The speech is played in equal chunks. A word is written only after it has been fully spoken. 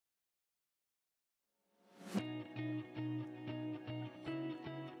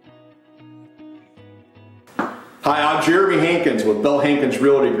Hi, I'm Jeremy Hankins with Bell Hankins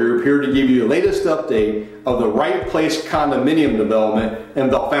Realty Group, here to give you the latest update of the Wright Place condominium development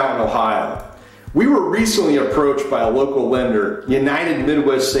in Bellefontaine, Ohio. We were recently approached by a local lender, United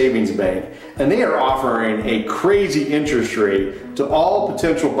Midwest Savings Bank, and they are offering a crazy interest rate to all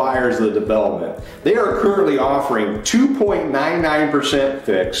potential buyers of the development. They are currently offering 2.99%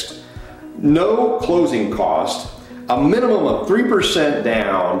 fixed, no closing cost, a minimum of 3%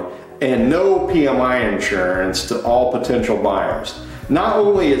 down, and no PMI insurance to all potential buyers. Not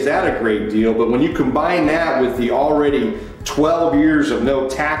only is that a great deal, but when you combine that with the already 12 years of no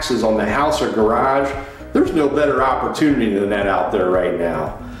taxes on the house or garage, there's no better opportunity than that out there right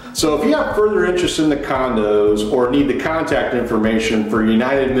now. So if you have further interest in the condos or need the contact information for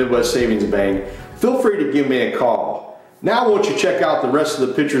United Midwest Savings Bank, feel free to give me a call. Now won't you check out the rest of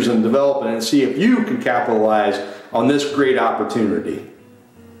the pictures in development and see if you can capitalize on this great opportunity.